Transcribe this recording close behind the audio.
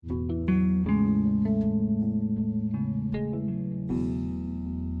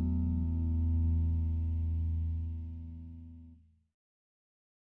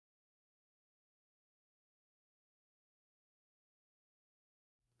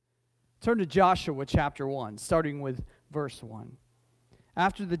Turn to Joshua chapter 1, starting with verse 1.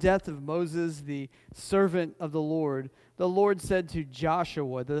 After the death of Moses, the servant of the Lord said to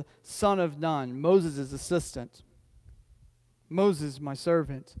Joshua, the son of Nun, Moses' assistant, Moses, my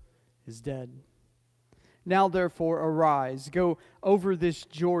servant, is dead. Now therefore arise, go over this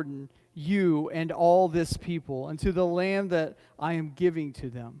Jordan, you and all this people, into the land that I am giving to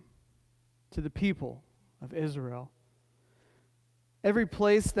them, to the people of Israel. Every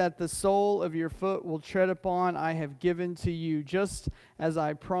place that the sole of your foot will tread upon, I have given to you, just as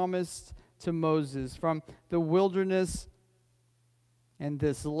I promised to Moses, from the wilderness and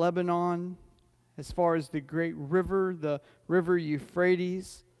this Lebanon, as far as the great river, the river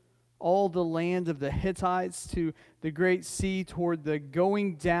Euphrates, all the land of the Hittites to the great sea toward the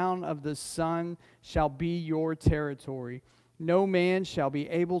going down of the sun shall be your territory. No man shall be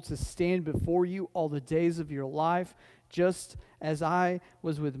able to stand before you all the days of your life. Just as I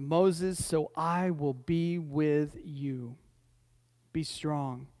was with Moses, so I will be with you. Be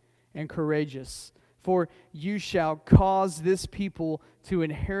strong and courageous, for you shall cause this people to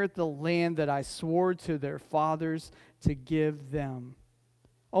inherit the land that I swore to their fathers to give them.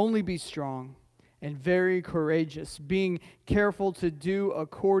 Only be strong and very courageous, being careful to do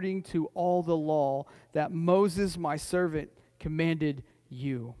according to all the law that Moses my servant commanded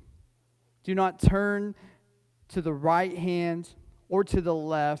you. Do not turn to the right hand or to the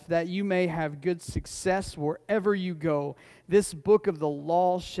left, that you may have good success wherever you go. This book of the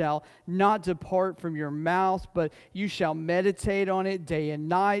law shall not depart from your mouth, but you shall meditate on it day and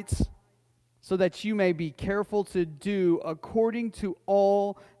night, so that you may be careful to do according to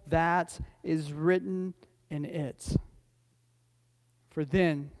all that is written in it. For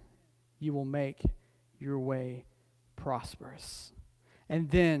then you will make your way prosperous, and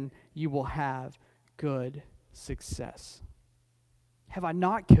then you will have good success. Have I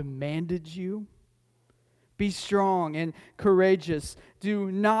not commanded you? Be strong and courageous. Do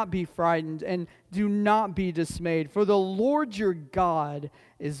not be frightened and do not be dismayed, for the Lord your God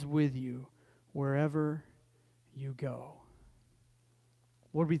is with you wherever you go.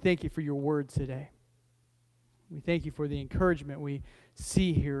 Lord, we thank you for your word today. We thank you for the encouragement we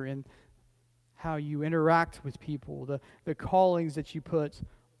see here in how you interact with people. The callings that you put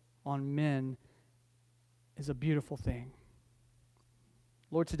on men is a beautiful thing.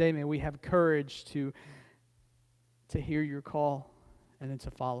 Lord, today may we have courage to hear your call and then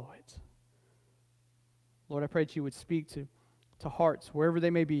to follow it. Lord, I pray that you would speak to hearts wherever they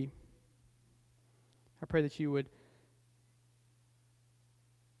may be. I pray that you would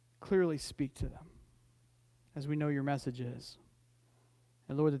clearly speak to them as we know your message is.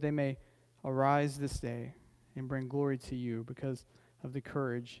 And Lord, that they may arise this day and bring glory to you because of the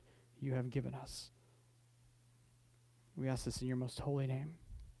courage you have given us. We ask this in your most holy name.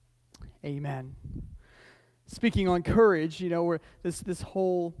 Amen. Speaking on courage, we're this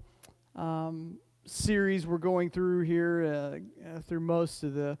whole series we're going through here through most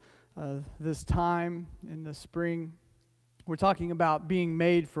of this time in the spring. We're talking about being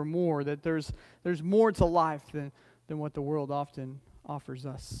made for more, that there's more to life than what the world often offers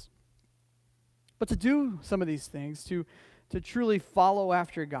us. But to do some of these things, to truly follow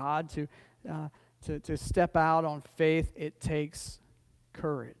after God, to step out on faith, it takes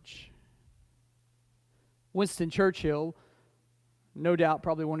courage. Winston Churchill, no doubt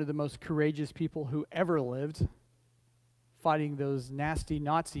probably one of the most courageous people who ever lived, fighting those nasty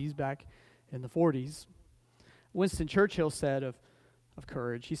Nazis back in the 40s. Winston Churchill said of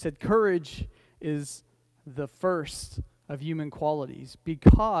courage, he said, "Courage is the first of human qualities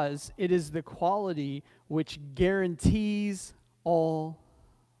because it is the quality which guarantees all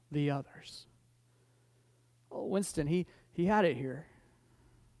the others." Well, Winston, he had it here.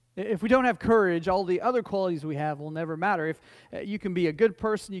 If we don't have courage, all the other qualities we have will never matter. If you can be a good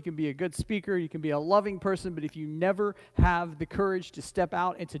person, you can be a good speaker, you can be a loving person, but if you never have the courage to step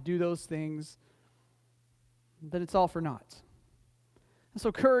out and to do those things, then it's all for naught. And so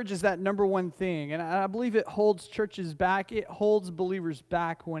courage is that number one thing, and I believe it holds churches back. It holds believers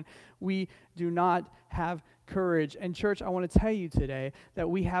back when we do not have courage. And church, I want to tell you today that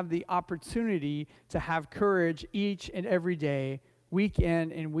we have the opportunity to have courage each and every day, week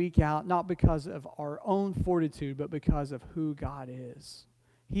in and week out, not because of our own fortitude, but because of who God is.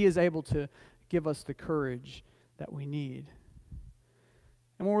 He is able to give us the courage that we need.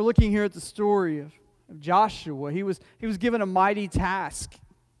 And when we're looking here at the story of Joshua, he was given a mighty task.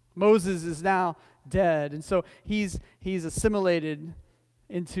 Moses is now dead, and so he's assimilated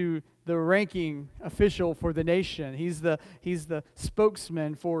into the ranking official for the nation. He's the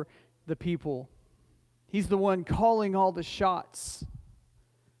spokesman for the people. He's the one calling all the shots.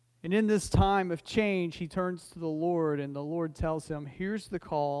 And in this time of change, he turns to the Lord, and the Lord tells him, here's the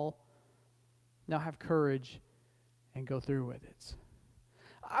call. Now have courage and go through with it.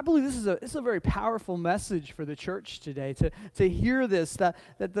 I believe this is a very powerful message for the church today, to hear this, that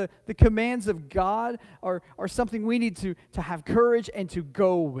the commands of God are something we need to have courage and to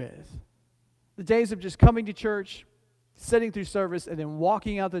go with. The days of just coming to church, sitting through service, and then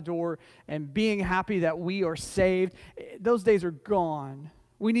walking out the door and being happy that we are saved, those days are gone.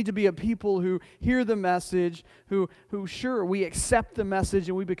 We need to be a people who hear the message, who sure, we accept the message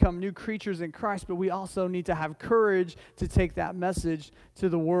and we become new creatures in Christ, but we also need to have courage to take that message to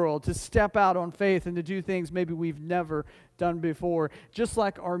the world, to step out on faith and to do things maybe we've never done before. Just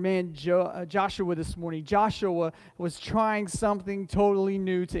like our man Joshua this morning. Joshua was trying something totally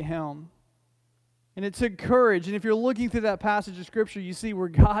new to him. And it took courage. And if you're looking through that passage of Scripture, you see where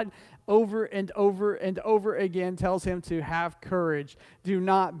God over and over and over again tells him to have courage. Do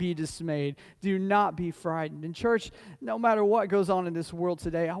not be dismayed. Do not be frightened. And church, no matter what goes on in this world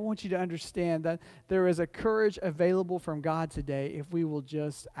today, I want you to understand that there is a courage available from God today if we will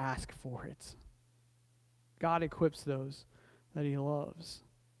just ask for it. God equips those that he loves.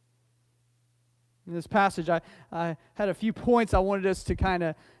 In this passage, I had a few points I wanted us to kind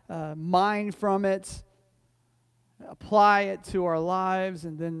of mine from it, apply it to our lives,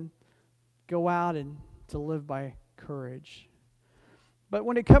 and then go out and to live by courage. But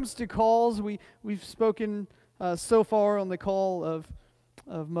when it comes to calls, we've spoken so far on the call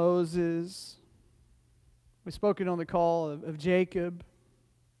of Moses. We've spoken on the call of Jacob.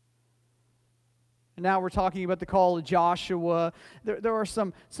 And now we're talking about the call of Joshua. There are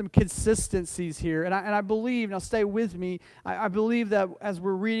some consistencies here. And I believe, now stay with me, I believe that as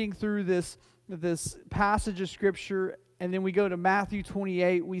we're reading through this passage of Scripture, and then we go to Matthew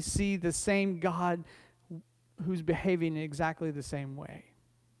 28, we see the same God who's behaving in exactly the same way.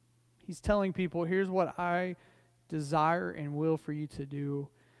 He's telling people, here's what I desire and will for you to do.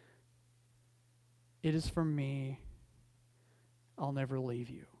 It is from me. I'll never leave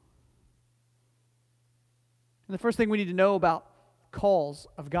you. And the first thing we need to know about calls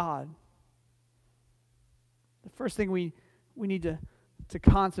of God, the first thing we need to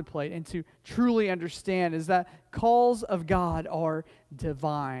contemplate and to truly understand is that calls of God are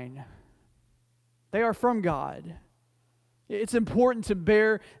divine. They are from God. It's important to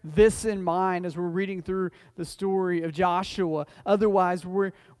bear this in mind as we're reading through the story of Joshua. Otherwise,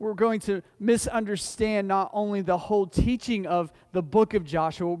 we're going to misunderstand not only the whole teaching of the book of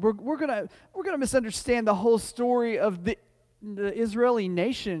Joshua, we're going to misunderstand the whole story of the Israeli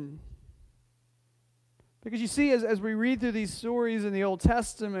nation. Because you see, as we read through these stories in the Old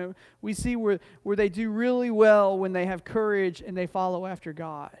Testament, we see where they do really well when they have courage and they follow after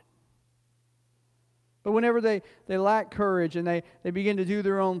God. But whenever they lack courage and they begin to do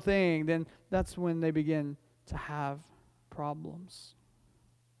their own thing, then that's when they begin to have problems.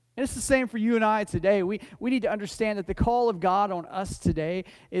 And it's the same for you and I today. We need to understand that the call of God on us today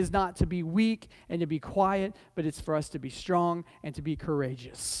is not to be weak and to be quiet, but it's for us to be strong and to be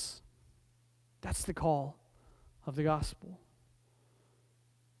courageous. That's the call of the gospel.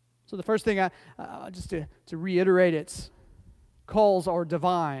 So the first thing, just to reiterate it, calls are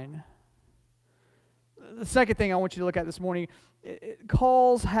divine. The second thing I want you to look at this morning,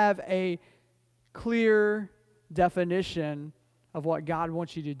 calls have a clear definition of what God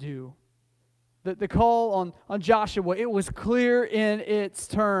wants you to do. The call on Joshua, it was clear in its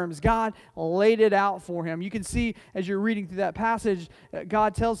terms. God laid it out for him. You can see as you're reading through that passage,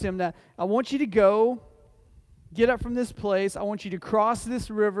 God tells him that I want you to go, get up from this place, I want you to cross this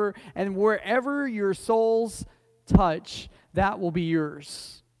river, and wherever your souls touch, that will be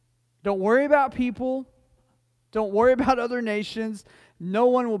yours. Don't worry about people. Don't worry about other nations. No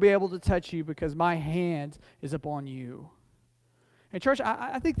one will be able to touch you because my hand is upon you. And church,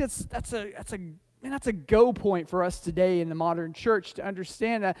 I think that's a go point for us today in the modern church to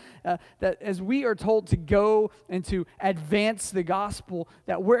understand that as we are told to go and to advance the gospel,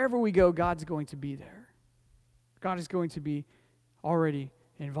 that wherever we go, God's going to be there. God is going to be already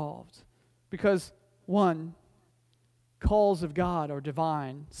involved. Because, one, calls of God are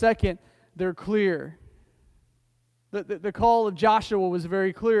divine. Second, they're clear. The call of Joshua was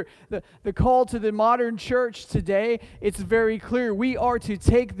very clear. The call to the modern church today, it's very clear. We are to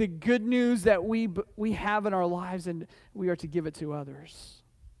take the good news that we have in our lives and we are to give it to others.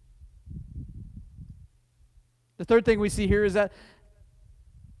 The third thing we see here is that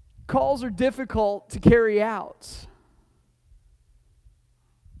calls are difficult to carry out.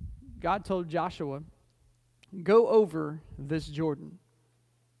 God told Joshua, go over this Jordan.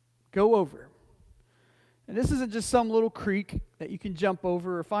 Go over. And this isn't just some little creek that you can jump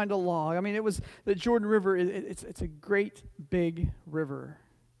over or find a log. I mean, it was the Jordan River. It's a great big river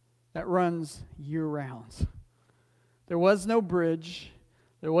that runs year-round. There was no bridge.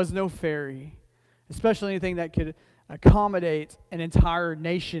 There was no ferry, especially anything that could accommodate an entire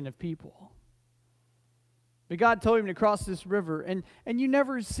nation of people. But God told him to cross this river, and you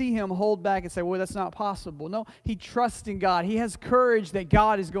never see him hold back and say, well, that's not possible. No, he trusts in God. He has courage that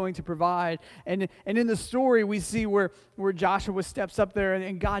God is going to provide. And in the story, we see where Joshua steps up there,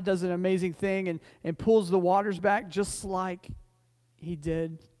 and God does an amazing thing and pulls the waters back just like he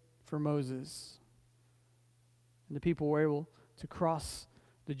did for Moses. And the people were able to cross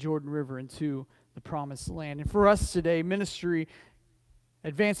the Jordan River into the promised land. And for us today, ministry,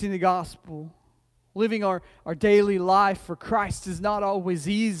 advancing the gospel, living our daily life for Christ is not always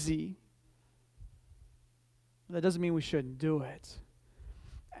easy. That doesn't mean we shouldn't do it.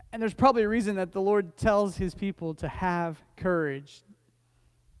 And there's probably a reason that the Lord tells his people to have courage.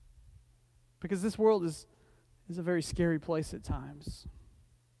 Because this world is a very scary place at times.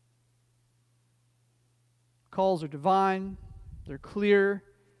 Calls are divine, they're clear,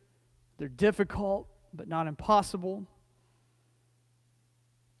 they're difficult, but not impossible.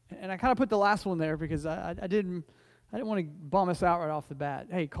 And I kind of put the last one there because I didn't want to bomb us out right off the bat.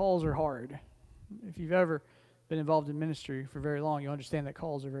 Hey, calls are hard. If you've ever been involved in ministry for very long, you understand that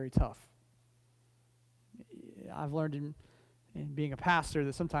calls are very tough. I've learned in being a pastor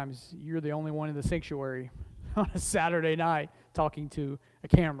that sometimes you're the only one in the sanctuary on a Saturday night talking to a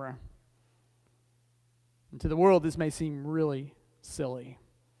camera. And to the world, this may seem really silly.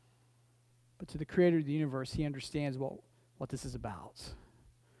 But to the creator of the universe, he understands what this is about.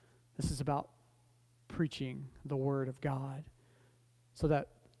 This is about preaching the word of God so that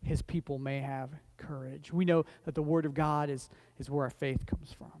his people may have courage. We know that the word of God is where our faith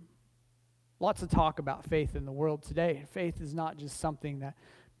comes from. Lots of talk about faith in the world today. Faith is not just something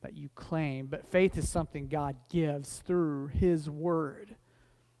that you claim, but faith is something God gives through his word.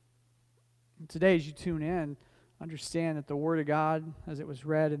 And today, as you tune in, understand that the word of God, as it was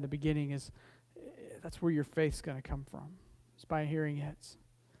read in the beginning, that's where your faith's going to come from. It's by hearing it.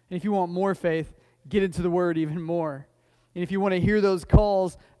 And if you want more faith, get into the word even more. And if you want to hear those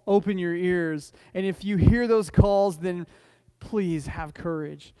calls, open your ears. And if you hear those calls, then please have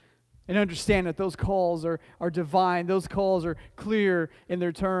courage. And understand that those calls are divine. Those calls are clear in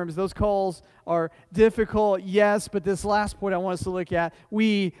their terms. Those calls are difficult, yes, but this last point I want us to look at,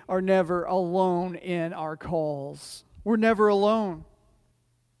 we are never alone in our calls. We're never alone.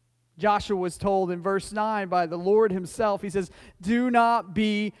 Joshua was told in verse 9 by the Lord himself, he says, do not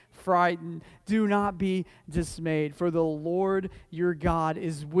be frightened, do not be dismayed, for the Lord your God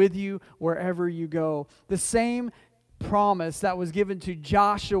is with you wherever you go. The same promise that was given to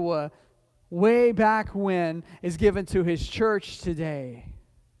Joshua way back when is given to his church today.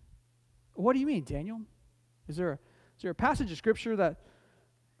 What do you mean, Daniel? Is there a passage of Scripture that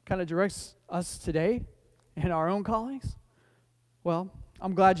kind of directs us today in our own callings? Well,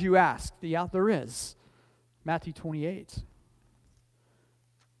 I'm glad you asked. There is. Matthew 28.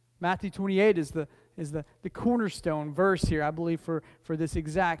 Matthew 28 is the cornerstone verse here, I believe, for this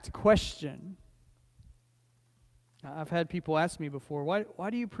exact question. I've had people ask me before, why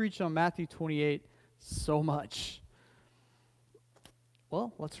do you preach on Matthew 28 so much?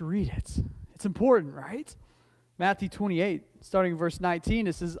 Well, let's read it. It's important, right? Matthew 28, starting in verse 19,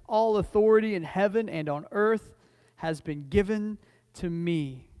 it says, all authority in heaven and on earth has been given to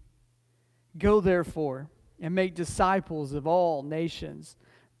me. Go therefore and make disciples of all nations,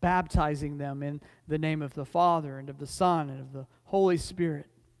 baptizing them in the name of the Father and of the Son and of the Holy Spirit,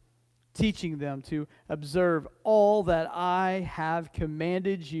 teaching them to observe all that I have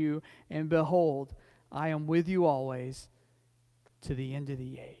commanded you, and behold, I am with you always to the end of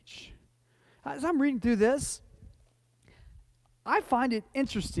the age. As I'm reading through this, I find it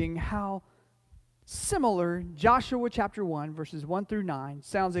interesting how similar Joshua chapter 1, verses 1 through 9,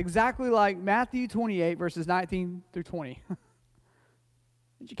 sounds exactly like Matthew 28, verses 19 through 20.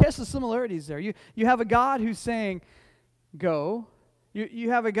 Did you catch the similarities there? You have a God who's saying, go.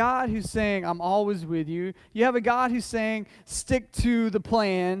 You have a God who's saying, I'm always with you. You have a God who's saying, stick to the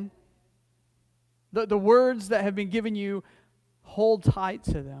plan. The words that have been given you, hold tight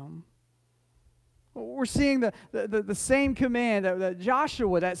to them. We're seeing the same command that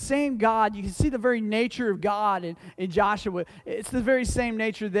Joshua, that same God, you can see the very nature of God in Joshua. It's the very same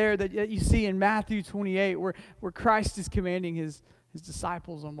nature there that you see in Matthew 28 where Christ is commanding his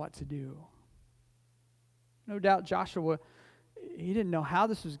disciples on what to do. No doubt Joshua, he didn't know how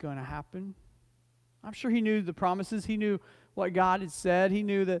this was going to happen. I'm sure he knew the promises. He knew what God had said. He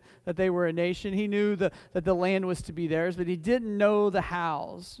knew that they were a nation. He knew that the land was to be theirs, but he didn't know the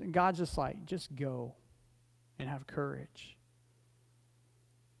hows. And God's just like, just go and have courage.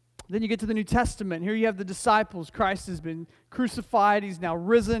 Then you get to the New Testament. Here you have the disciples. Christ has been crucified. He's now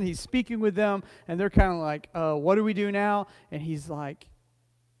risen. He's speaking with them. And they're kind of like, what do we do now? And he's like,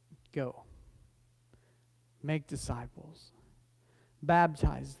 go. Make disciples.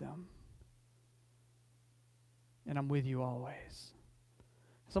 Baptize them. And I'm with you always.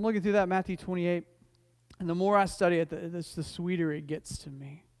 So I'm looking through that Matthew 28. And the more I study it, the sweeter it gets to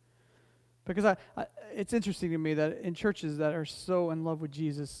me. Because it's interesting to me that in churches that are so in love with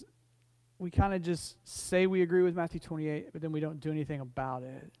Jesus, we kind of just say we agree with Matthew 28, but then we don't do anything about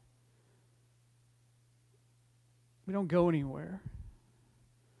it. We don't go anywhere.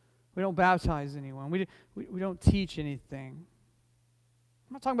 We don't baptize anyone. We don't teach anything.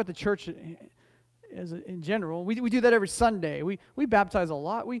 I'm not talking about the church in general. We do that every Sunday. We baptize a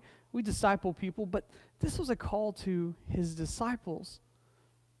lot. We disciple people, but this was a call to his disciples.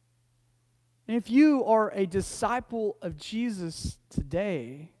 And if you are a disciple of Jesus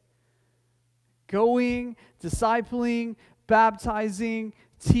today, going, discipling, baptizing,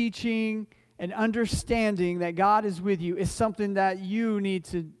 teaching, and understanding that God is with you is something that you need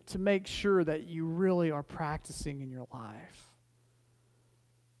to make sure that you really are practicing in your life.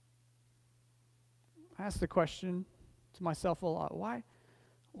 I ask the question to myself a lot, why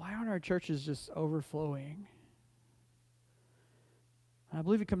aren't our churches just overflowing? And I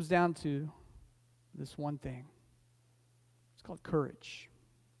believe it comes down to this one thing. It's called courage.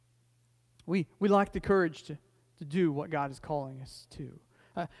 We lack the courage to do what God is calling us to.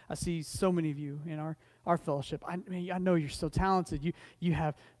 I see so many of you in our fellowship. I know you're so talented. You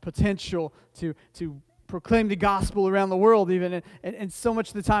have potential to proclaim the gospel around the world even. And so much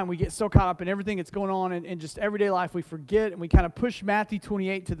of the time we get so caught up in everything that's going on in just everyday life, we forget and we kind of push Matthew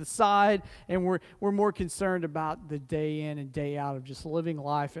 28 to the side, and we're more concerned about the day in and day out of just living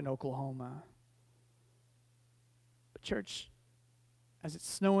life in Oklahoma. But church, as it's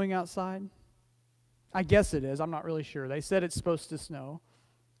snowing outside, I guess it is. I'm not really sure. They said it's supposed to snow.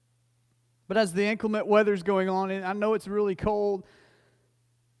 But as the inclement weather's going on, and I know it's really cold,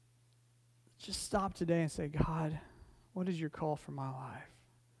 just stop today and say, God, what is your call for my life?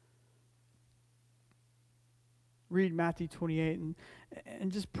 Read Matthew 28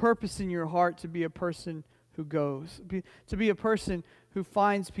 and just purpose in your heart to be a person who goes, to be a person who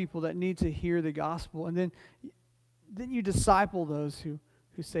finds people that need to hear the gospel. And then you disciple those who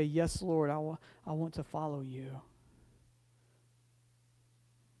say, yes, Lord, I want to follow you.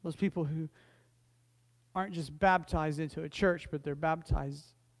 Those people who aren't just baptized into a church, but they're baptized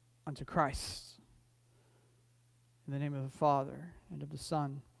unto Christ. In the name of the Father, and of the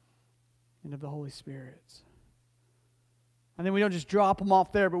Son, and of the Holy Spirit. And then we don't just drop them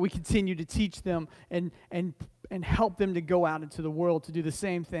off there, but we continue to teach them and help them to go out into the world to do the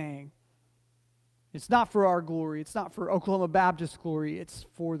same thing. It's not for our glory. It's not for Oklahoma Baptist glory. It's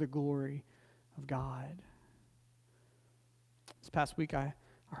for the glory of God. This past week, I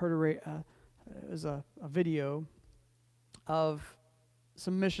heard a video of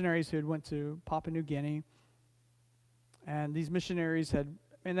some missionaries who had went to Papua New Guinea, and these missionaries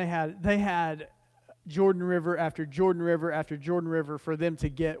they had Jordan River after Jordan River after Jordan River for them to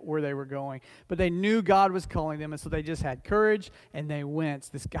get where they were going. But they knew God was calling them, and so they just had courage, and they went.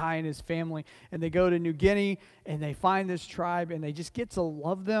 This guy and his family, and they go to New Guinea, and they find this tribe, and they just get to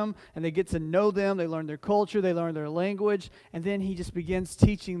love them, and they get to know them. They learn their culture. They learn their language. And then he just begins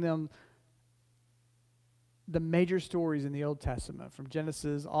teaching them the major stories in the Old Testament, from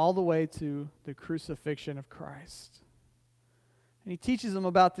Genesis all the way to the crucifixion of Christ. And he teaches them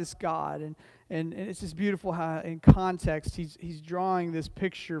about this God, and it's just beautiful how, in context, he's drawing this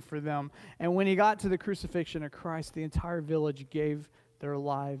picture for them. And when he got to the crucifixion of Christ, the entire village gave their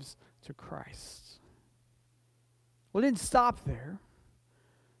lives to Christ. Well, it didn't stop there.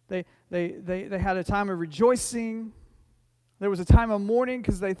 They had a time of rejoicing. There was a time of mourning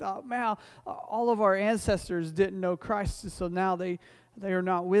because they thought, man, all of our ancestors didn't know Christ, so now they are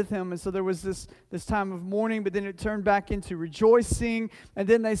not with him. And so there was this time of mourning, but then it turned back into rejoicing. And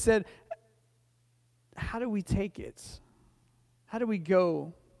then they said, how do we take it? How do we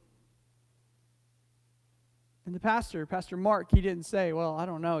go? And the Pastor Mark, he didn't say, well, I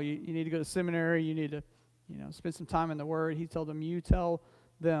don't know, you need to go to seminary, you need to spend some time in the Word. He told them, you tell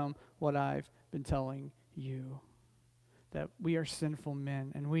them what I've been telling you, that we are sinful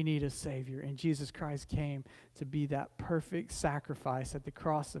men and we need a Savior. And Jesus Christ came to be that perfect sacrifice at the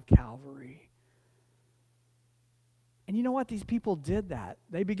cross of Calvary. And you know what? These people did that.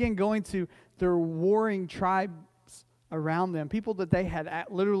 They began going to their warring tribes around them, people that they had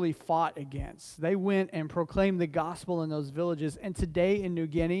literally fought against. They went and proclaimed the gospel in those villages. And today in New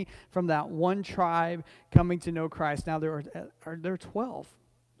Guinea, from that one tribe coming to know Christ, now there are 12.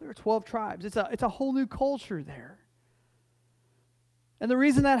 There are 12 tribes. It's a whole new culture there. And the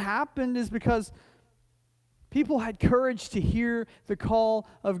reason that happened is because people had courage to hear the call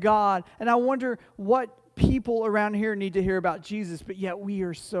of God. And I wonder what people around here need to hear about Jesus, but yet we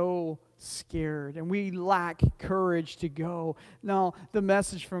are so scared and we lack courage to go. No, the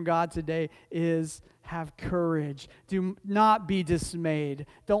message from God today is have courage. Do not be dismayed.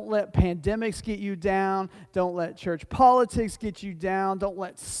 Don't let pandemics get you down. Don't let church politics get you down. Don't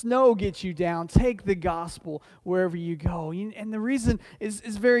let snow get you down. Take the gospel wherever you go. And the reason is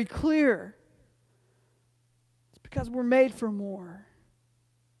very clear. It's because we're made for more.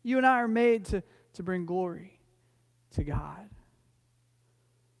 You and I are made to bring glory to God.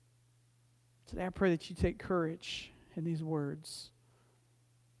 Today I pray that you take courage in these words.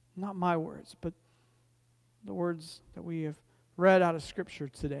 Not my words, but the words that we have read out of Scripture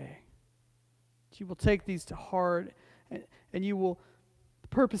today. That you will take these to heart and you will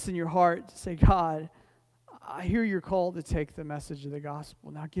purpose in your heart to say, God, I hear your call to take the message of the gospel.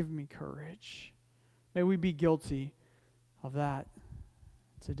 Now give me courage. May we be guilty of that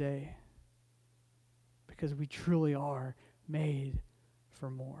today, because we truly are made for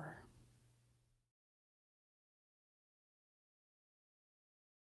more.